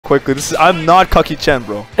quickly. I'm not Cucky Chen,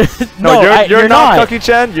 bro. No, you're not Cucky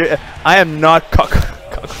Chen. I am not Cuck.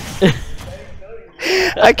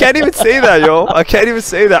 I can't even say that, yo. I can't even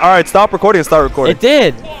say that. All right, stop recording and start recording. It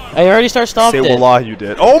did. I already stopped it. Say wallah, you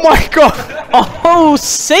did. Oh my god. Oh,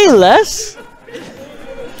 say less.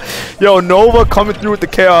 Yo, Nova coming through with the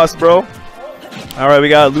chaos, bro. All right, we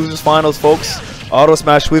got losers finals, folks. Auto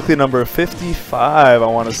Smash Weekly number 55, I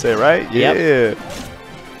want to say, right? Yeah. Yep.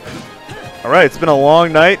 All right, it's been a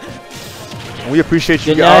long night. We appreciate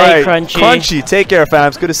you. Good night, all right, Crunchy. Take care,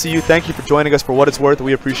 fams. Good to see you. Thank you for joining us for what it's worth.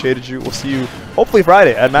 We appreciate you. We'll see you hopefully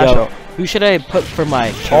Friday at Match Out. Who should I put for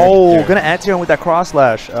my character? Oh, gonna answer him with that cross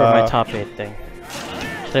slash. For my top 8 thing.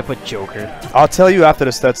 Should I put Joker? I'll tell you after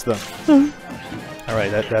the stats done. All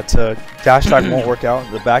right, that dash attack won't work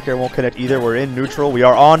out. The back air won't connect either. We're in neutral. We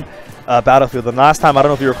are on Battlefield. And last time, I don't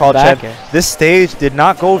know if you recall, Chen, this stage did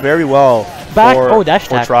not go very well for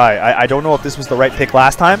Try. I don't know if this was the right pick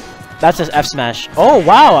last time. That's just F smash. Oh,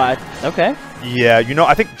 wow. Okay. Yeah, you know,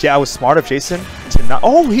 I think I was smart of Jason to not...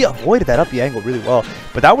 Oh, he avoided that up B angle really well.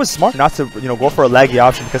 But that was smart not to, you know, go for a laggy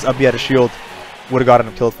option because up B had a shield. Would have gotten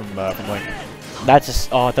him killed from Link. That's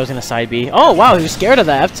just... Oh, I thought I was going to side B. Oh, wow. He was scared of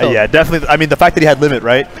that F tilt. Yeah, definitely. I mean, the fact that he had limit,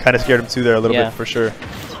 right? Kind of scared him too there a little bit for sure.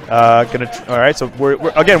 All right, so we're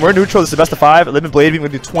neutral. This is the best of 5. Limit Blade Beam, we're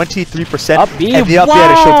going to do 23%. Up B, and the up B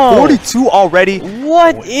had a shield 42 already.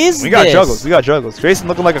 What is this? We got juggles. We got juggles. Jason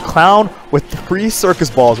looking like a clown with 3 circus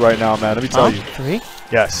balls right now, man. Let me tell you. 3?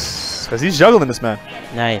 Yes, because he's juggling this, man.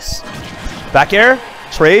 Nice. Back air,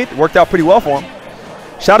 trade, worked out pretty well for him.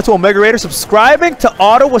 Shout out to Omega Raider subscribing to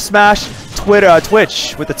Ottawa Smash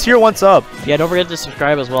Twitch with the tier 1 sub. Yeah, don't forget to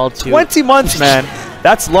subscribe as well too. 20 months, man.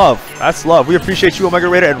 That's love. That's love. We appreciate you, Omega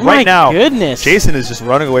Raider. And right now, goodness, Jason is just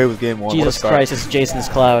running away with game 1. Jesus Christ, it's Jason's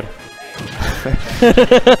Cloud. You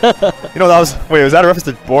know, that was... Wait, was that a reference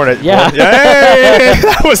to Born at... Yeah. Yay!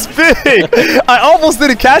 That was big! I almost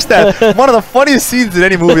didn't catch that. One of the funniest scenes in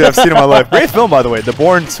any movie I've seen in my life. Great film, by the way. The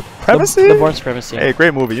Born Supremacy? The Born Supremacy. Hey,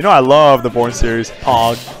 great movie. You know I love the Born series.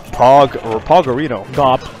 Pogorino.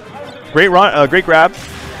 Gop. Great run, great grab.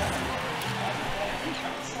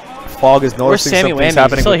 Fog is noticing some things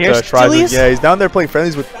happening with Tries. Yeah, he's down there playing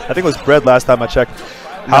friendlies with, I think it was Bread last time I checked.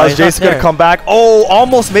 How's Jason going to come back? Oh,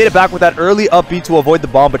 almost made it back with that early up B to avoid the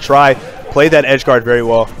bomb, but Try played that edge guard very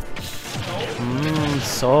well.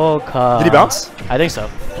 Soka. Did he bounce? I think so.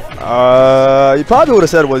 He probably would have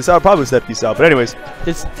said, well, probably said peace out, but anyways.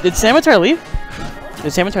 Did Savitar leave?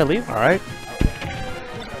 Did Savitar leave? All right.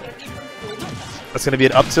 That's gonna be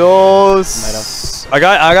an up tilt.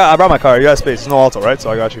 I brought my car. You got space. There's no alto, right? So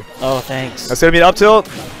I got you. Oh, thanks. That's gonna be an up tilt.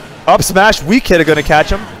 Up smash. Weak hit are gonna catch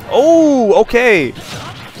him. Oh, okay.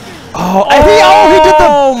 Oh, he did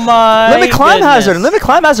the limit climb hazard. Limit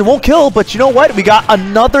climb hazard won't kill, but you know what? We got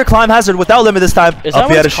another climb hazard without limit this time. Is that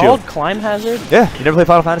what it's called? Climb hazard? Yeah. You never played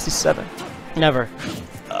Final Fantasy 7? Never.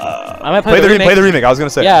 I might play the remake. Play the remake. I was gonna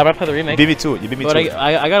say. Yeah, I might play the remake. You beat me to it. You beat me to it.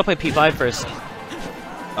 I gotta play P5 first.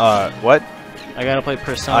 What? I gotta play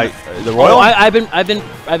Persona. The Royal? I've been.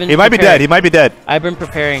 He might be dead. He might be dead. I've been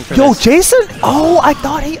preparing for this. this. Jason? Oh, I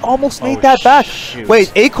thought he almost made that back. Shoot.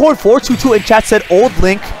 Wait, Acorn 422 in chat said old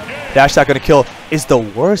Link dash not gonna kill is the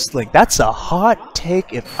worst Link. That's a hot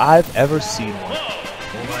take if I've ever seen one.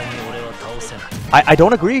 I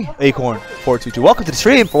don't agree, Acorn 422. Welcome to the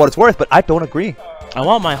stream for what it's worth, but I don't agree. I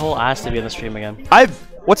want my whole ass to be on the stream again.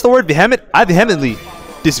 What's the word? Vehement? I vehemently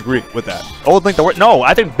disagree with that. Old Link, the word? No,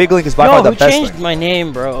 I think Big Link is by far the best. No, who changed my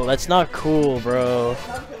name, bro? That's not cool, bro.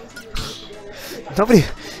 Nobody.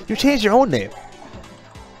 You changed your own name.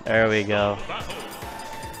 There we go.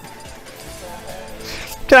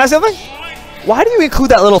 Can I ask something? Why do you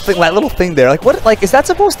include that little thing there? Like what? Like is that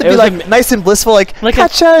supposed to be like nice and blissful? Like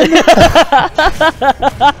Kacha.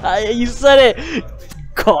 You said it.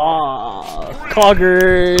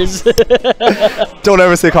 Coggers. Don't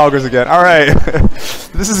ever say Coggers again. All right.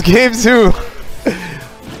 This is game 2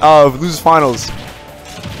 of Losers Finals.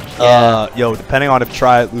 Yo, depending on if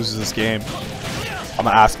Try loses this game, I'm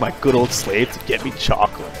gonna ask my good old slave to get me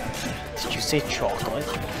chocolate. Did you say chocolate?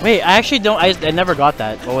 Wait, I actually don't. I never got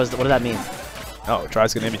that. What does that mean? No,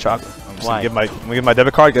 Try's gonna name me chocolate. I'm just gonna give my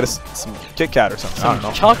debit card, get us some Kit Kat or something. I don't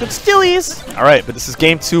know. Chocolate Stillies. All right, but this is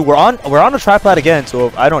game 2. We're on a tripod again. So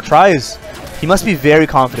if I don't he must be very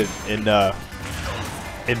confident in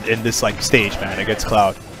this like stage, man, against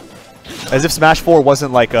Cloud. As if Smash 4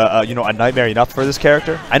 wasn't like a nightmare enough for this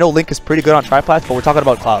character. I know Link is pretty good on tripods, but we're talking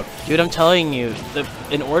about Cloud. Dude, I'm telling you,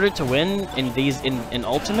 in order to win in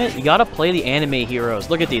Ultimate, you gotta play the anime heroes.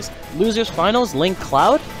 Look at these losers finals: Link,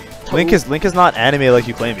 Cloud. Link is not anime like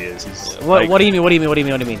you claim he is. He's what like, do you mean? What do you mean? What do you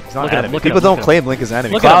mean? What do you mean? He's not Look anime. Look People at him, don't look claim Link is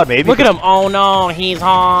anime. Look Cloud at him. maybe. Look at him. Oh no, he's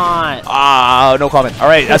hot. Ah, no comment. All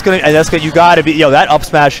right, that's good. You gotta be. Yo, that up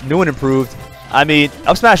smash, new and improved. I mean,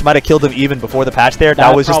 up smash might have killed him even before the patch there.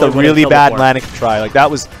 That was just a really bad landing try. Like, that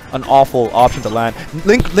was an awful option to land.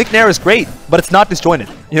 Link Nair is great, but it's not disjointed.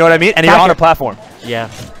 You know what I mean? And you're on a platform. Yeah.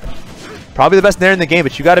 Probably the best Nair in the game,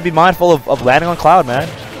 but you got to be mindful of landing on Cloud, man.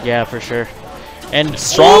 Yeah, for sure. And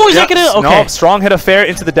strong. Is that gonna? Okay. No, strong hit a fair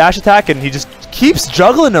into the dash attack, and he just keeps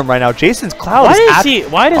juggling them right now. Jason's Cloud why is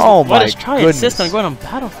does Try insist on going on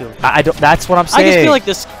Battlefield? I don't. That's what I'm saying. I just feel like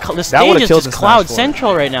the stage is just Cloud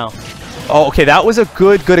Central right now. Oh, okay, that was a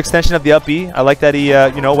good extension of the up B. I like that he,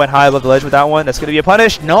 went high above the ledge with that one. That's going to be a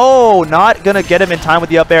punish. No, not going to get him in time with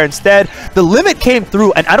the up air. Instead, the limit came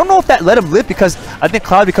through, and I don't know if that let him live because I think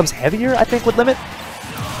Cloud becomes heavier, with limit.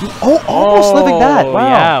 Oh, almost living that. Wow.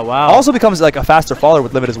 Yeah, wow. Also becomes like a faster faller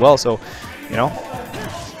with limit as well, so, All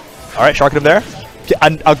right, sharking him there.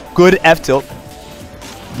 A good F tilt.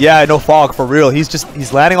 Yeah, no Fog for real.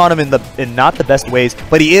 He's landing on him in not the best ways,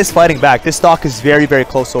 but he is fighting back. This stock is very, very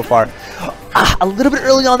close so far. A little bit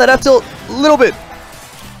early on that F tilt, a little bit.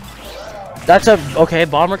 That's okay.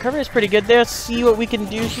 Bomb recovery is pretty good there. Let's see what we can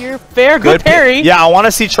do here. Fair, good parry. Yeah, I want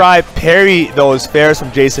to see Try parry those fairs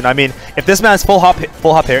from Jason. I mean, if this man's full hop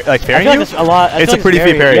parry, like parrying you, it's a pretty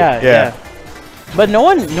free parry. Yeah. But no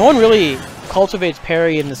one really cultivates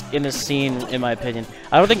parry in this scene, in my opinion.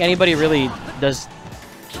 I don't think anybody really does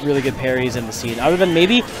really good parries in the scene, other than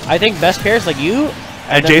maybe I think best parries like you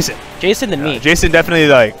and Jason. Jason than me. Jason definitely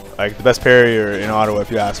like the best parrier in Ottawa, if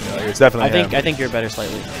you ask me. Like, it's definitely. I think you're better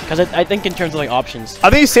slightly because I think in terms of like options. I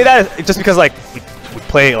think you say that just because like we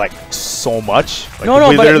play like so much. Like,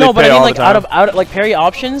 but I mean like out of like parry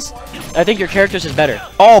options, I think your character's is better.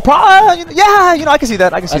 Oh, probably. Yeah, I can see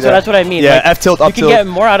that. That's what I mean. Yeah, like, F tilt, up tilt. You can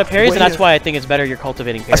get more out of parries, and that's why I think it's better you're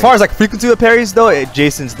cultivating parries. As far as like frequency of parries, though,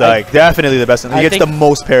 Jason's like definitely the best. He gets the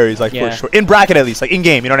most parries, like for sure, in bracket at least, like in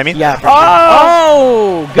game. You know what I mean? Yeah.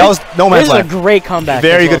 Oh, that was no man's land. This is a great comeback.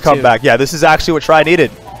 Very good comeback. Yeah, this is actually what Try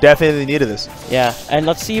needed. Definitely needed this. Yeah, and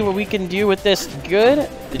let's see what we can do with this. Good.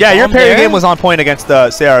 Yeah, your parry game was on point against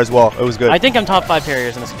CR as well. It was good. I think I'm top 5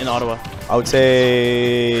 parriers in Ottawa. I would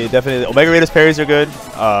say definitely Omega Raider's parries are good.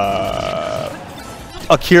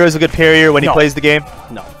 Akira's a good parrier when he plays the game.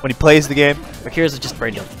 No. When he plays the game. Akira's just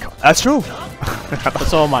brain deal. That's true. But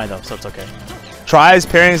so am I, though, so it's okay. Try's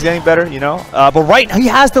parrying is getting better, But right now he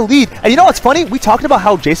has the lead. And you know what's funny? We talked about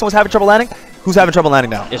how Jason was having trouble landing. Who's having trouble landing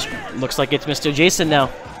now? It looks like it's Mr. Jason now.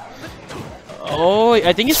 Oh,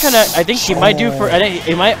 I think he's trying to. I think he might do for. I think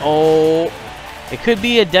he might. Oh, it could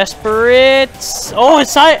be a desperate. Oh,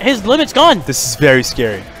 his limit's gone. This is very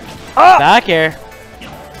scary. Back air.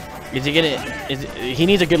 Is he gonna? He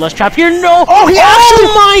needs a good less trap here? No. Oh,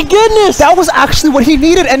 my goodness! That was actually what he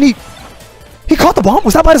needed, and he caught the bomb.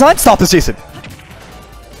 Was that by design? Stop this, Jason.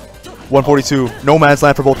 142. No man's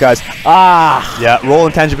land for both guys. Yeah. Roll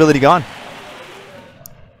intangibility gone.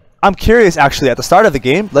 I'm curious, actually, at the start of the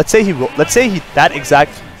game, let's say that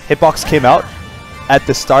exact hitbox came out at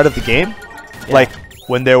the start of the game, like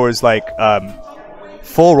when there was like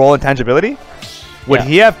full roll intangibility. Would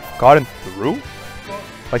he have gotten through?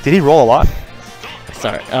 Like, did he roll a lot?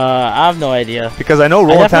 Sorry, I have no idea. Because I know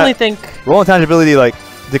roll intangibility like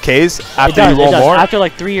decays after you roll more. After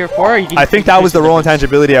like 3 or 4, I think that was the roll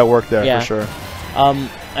intangibility at work there for sure.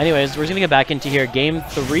 Anyways, we're gonna get back into here. Game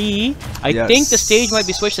 3. I think the stage might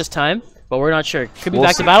be switched this time, but we're not sure. Could be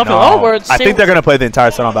back to Battlefield. No. I think they're gonna play the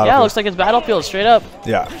entire set on Battlefield. Yeah, looks like it's Battlefield straight up.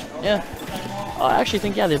 Yeah. Yeah. I actually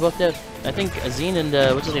think they both did. I think Azine and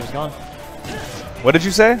what's his name is gone. What did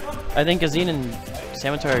you say? I think Azine and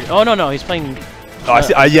Samatar. Oh no, he's playing. Oh, I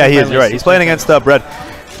see. Yeah, he is. You're right. He's playing against Bread.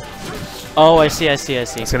 Oh, I see.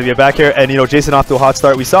 It's gonna be a back here, and Jason off to a hot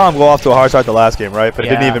start. We saw him go off to a hard start the last game, right? But it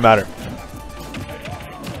didn't even matter.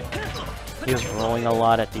 He was rolling a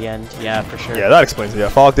lot at the end. Yeah, for sure. Yeah, that explains it. Yeah,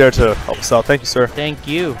 Fog there to help us out. Thank you, sir. Thank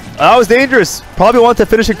you. That was dangerous. Probably wanted a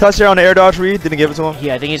finishing touch there on the air dodge read. Didn't give it to him.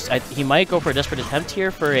 Yeah, I think he might go for a desperate attempt here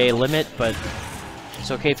for a limit, but it's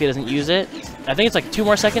okay if he doesn't use it. I think it's like 2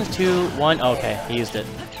 more seconds. 2, 1. Okay, he used it.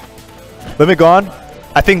 Limit gone.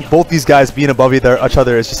 I think both these guys being above each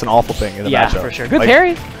other is just an awful thing in the matchup. Yeah, for sure. Good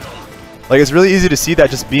parry. Like, it's really easy to see that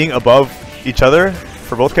just being above each other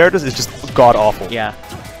for both characters is just god-awful. Yeah.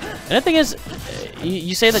 And the thing is,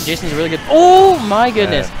 you say that Jason's really good. Oh my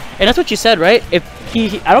goodness! And that's what you said, right? If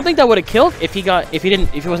I don't think that would have killed if he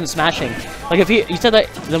wasn't smashing. Like you said that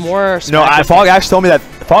the more. No, Fog actually told me that.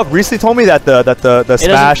 Fog recently told me that the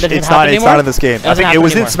smash it's not in this game. I think it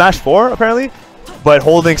was in Smash 4 apparently, but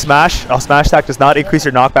holding smash attack does not increase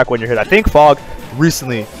your knockback when you're hit. I think Fog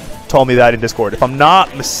recently told me that in Discord, if I'm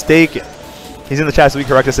not mistaken. He's in the chat, so he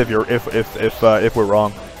can correct us if we're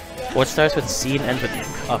wrong. What starts with C and ends with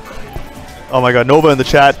Oh my God, Nova in the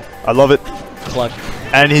chat. I love it. Cluck.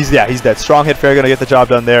 And he's dead. Strong hit fair, gonna get the job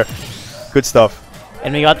done there. Good stuff.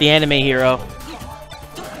 And we got the anime hero.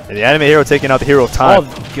 And the anime hero taking out the hero of time.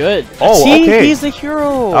 Oh, good. Oh, See, okay. he's the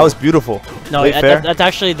hero. That was beautiful. No, Wait, that's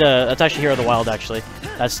actually Hero of the Wild. Actually,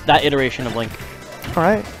 that's that iteration of Link. All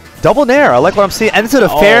right. Double nair. I like what I'm seeing. And into the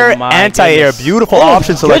fair anti-air. Beautiful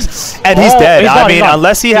option select. And he's dead. I mean,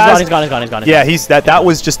 unless he has. He's gone. Yeah, that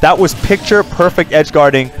was picture perfect edge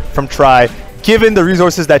guarding from Try. Given the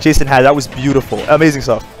resources that Jason had, that was beautiful. Amazing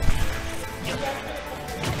stuff.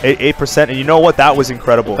 8%. And you know what? That was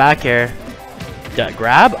incredible. Back air.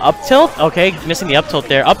 Grab, up tilt. Okay, missing the up tilt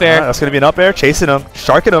there. Up air. That's gonna be an up air. Chasing him,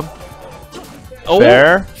 sharking him. Oh.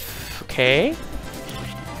 Fair. Okay.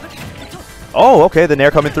 Oh, okay. The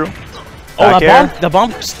nair coming through. Oh, the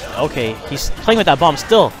bomb. Okay, he's playing with that bomb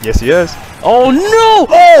still. Yes, he is. Oh no!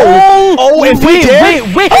 Oh! And wait!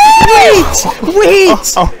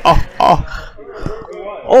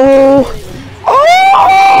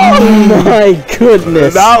 Oh my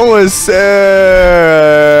goodness! That was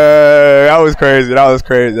crazy.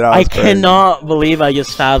 I cannot believe I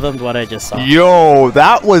just fathomed what I just saw. Yo,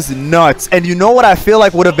 that was nuts. And you know what I feel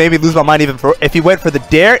like would have made me lose my mind even if he went for the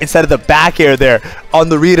dare instead of the back air there on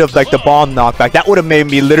the read of like the bomb knockback. That would have made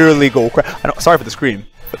me literally go sorry for the scream,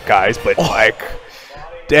 guys, but like,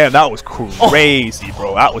 damn, that was crazy,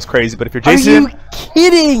 bro. That was crazy. But if you're Jason, are you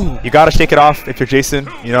kidding? You gotta shake it off. If you're Jason,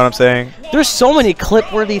 you know what I'm saying. There's so many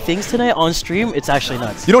clip-worthy things tonight on stream. It's actually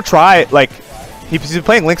nuts. You don't try like. He's been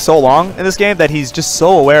playing Link so long in this game that he's just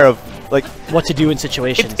so aware of like what to do in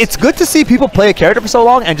situations. It's good to see people play a character for so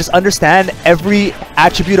long and just understand every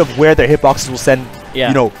attribute of where their hitboxes will send,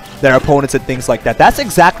 you know, their opponents and things like that. That's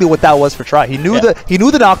exactly what that was for Try. He knew the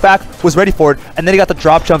knockback, was ready for it, and then he got the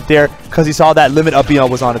drop jump there because he saw that limit up BL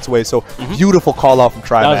was on its way. So beautiful call out from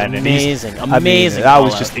Try, man. That was amazing. Amazing. That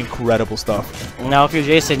was just incredible stuff. Now, if you're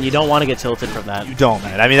Jason, you don't want to get tilted from that. You don't,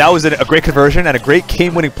 man. I mean, that was a great conversion and a great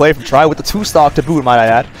game-winning play from Try with the 2-stock to boot, might I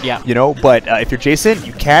add. Yeah. You know, but if you're Jason,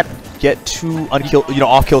 you can't get too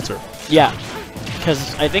off kilter. Yeah.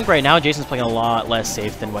 Because I think right now Jason's playing a lot less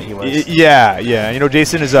safe than what he was. Yeah. You know,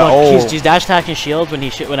 Jason is he's dash attacking shields when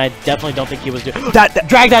I definitely don't think he was doing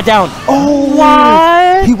drag that down. Oh,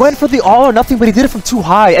 what? He went for the all or nothing, but he did it from too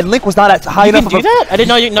high, and Link was not at high enough. You can do that? I didn't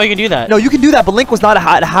know you can do that. No, you can do that, but Link was not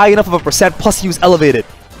at high enough of a percent. Plus, he was elevated,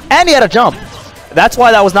 and he had a jump. That's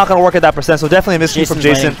why that was not going to work at that percent. So definitely a miscue from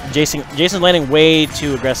Jason. Jason's landing way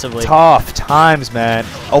too aggressively. Tough times, man.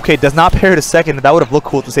 Okay, does not pair to second. That would have looked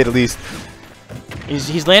cool to say the least.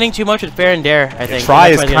 He's landing too much with fair and dare, I think. Try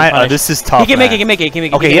is kind of, this is tough. He can make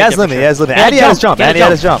it. Okay, he has limit. And he had his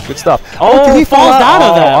jump. Good stuff. Oh, he falls out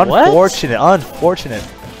of that. Unfortunate.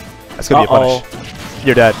 That's going to be a punish.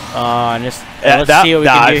 You're dead. Let's see what we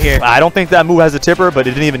can do here. I don't think that move has a tipper, but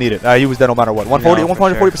it didn't even need it. He was dead no matter what.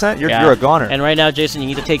 140%? You're a goner. And right now, Jason, you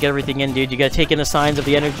need to take everything in, dude. You got to take in the signs of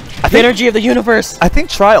the energy of the universe. I think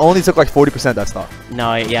Try only took like 40% that stock.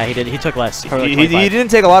 No, yeah, he did. He took less. He didn't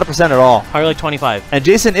take a lot of percent at all. Probably like 25. And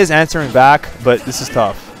Jason is answering back, but this is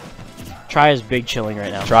tough. Try is big chilling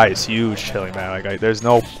right now. Try is huge chilling, man. Like, there's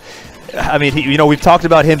no... I mean, we've talked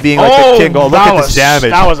about him being like the king. Oh, look at this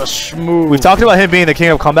damage. That was a smooth. We've talked about him being the king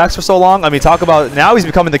of comebacks for so long. I mean, now he's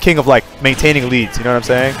becoming the king of like maintaining leads. You know what I'm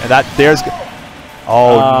saying? And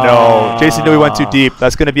oh no, Jason knew he went too deep.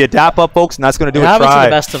 That's going to be a dap up, folks, and that's going to do it. Happens to the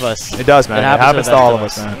best of us. It does, man. It happens to all of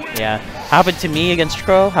us, man. Yeah, happened to me against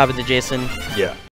Crow. Happened to Jason. Yeah.